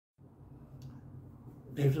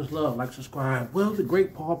There's just love, like, subscribe. Well, the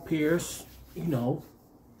great Paul Pierce, you know,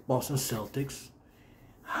 Boston Celtics.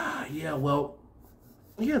 Yeah, well,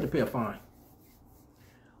 he had to pay a fine.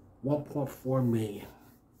 1.4 million.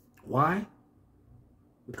 Why?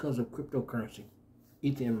 Because of cryptocurrency.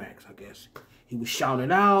 Ethan Max, I guess. He was shouting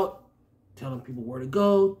it out, telling people where to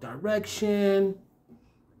go, direction.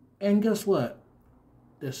 And guess what?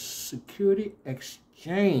 The Security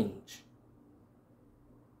Exchange.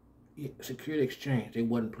 Yeah, Security Exchange, they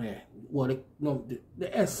wasn't playing. Well,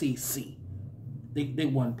 the SEC, they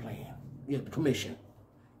wasn't playing. Yeah, the commission.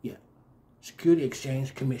 Yeah. Security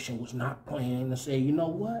Exchange Commission was not playing to say, you know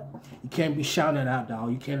what? You can't be shouting it out,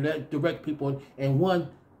 dog. You can't let direct people and one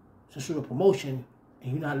sort of promotion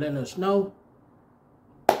and you're not letting us know,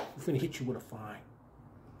 we're finna hit you with a fine.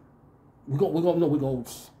 We're gonna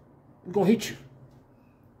hit you.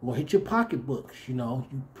 We're gonna hit your pocketbooks, you know.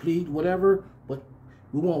 You plead whatever, but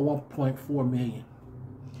we want 1.4 million.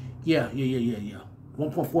 Yeah.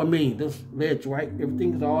 1.4 million. This ledge, right?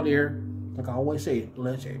 Everything's all there. Like I always say,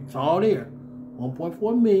 ledge, it's all there.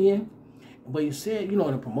 1.4 million. But you said, you know,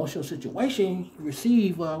 in a promotional situation, you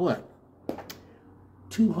receive what?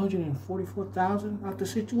 244,000 out the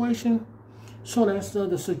situation. So that's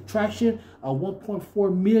the subtraction of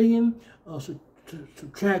 1.4 million.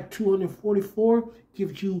 Subtract 244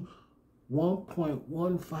 gives you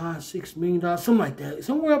 $1.156 million, something like that.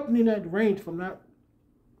 Somewhere up in that range. From that,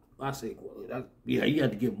 I say, well, yeah, you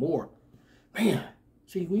have to give more. Man,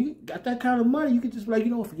 see, when you got that kind of money, you can just like,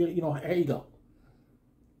 you know, forget it. You know, here you go.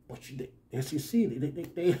 But the SEC,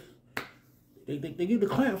 they give the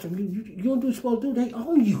clamps, and you don't do what you're supposed to do. They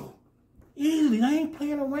own you easily. They ain't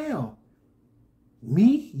playing around.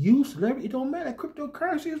 Me, you, celebrity, it don't matter.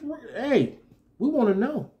 Cryptocurrency is worth. Hey, we want to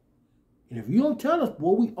know. And if you don't tell us,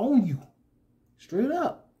 boy, we own you. Straight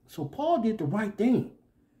up. So Paul did the right thing.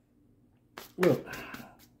 Look,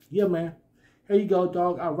 yeah, man. Here you go,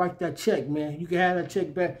 dog. I'll write that check, man. You can have that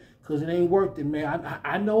check back because it ain't worth it, man.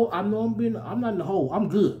 I know I'm not in the hole. I'm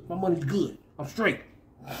good. My money's good. I'm straight.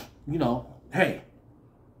 You know, hey.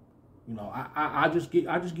 You know, I just give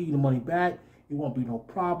you the money back. It won't be no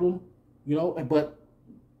problem. You know, but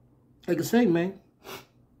like I say, man,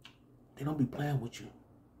 they don't be playing with you.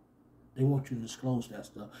 They want you to disclose that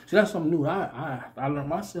stuff. See, that's something new I learned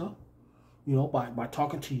myself, you know, by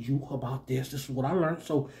talking to you about this. This is what I learned.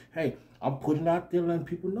 So, hey, I'm putting it out there, letting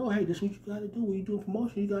people know, hey, this is what you got to do. When you do a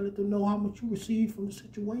promotion, you got to let them know how much you receive from the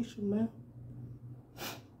situation, man.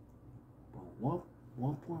 But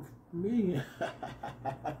 1.4 million.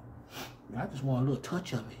 I just want a little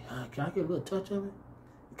touch of it. Can I get a little touch of it?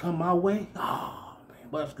 Come my way? Oh, man.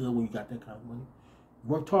 But that's good when you got that kind of money.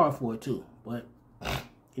 Worked hard for it, too. But,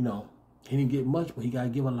 you know, he didn't get much, but he got to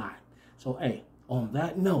give a lot. So, hey, on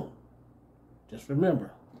that note, just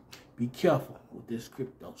remember, be careful with this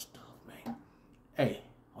crypto stuff, man. Hey,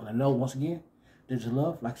 on that note, once again, there's your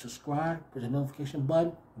love. Like, subscribe, press the notification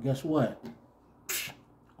button. And guess what?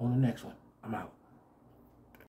 On the next one, I'm out.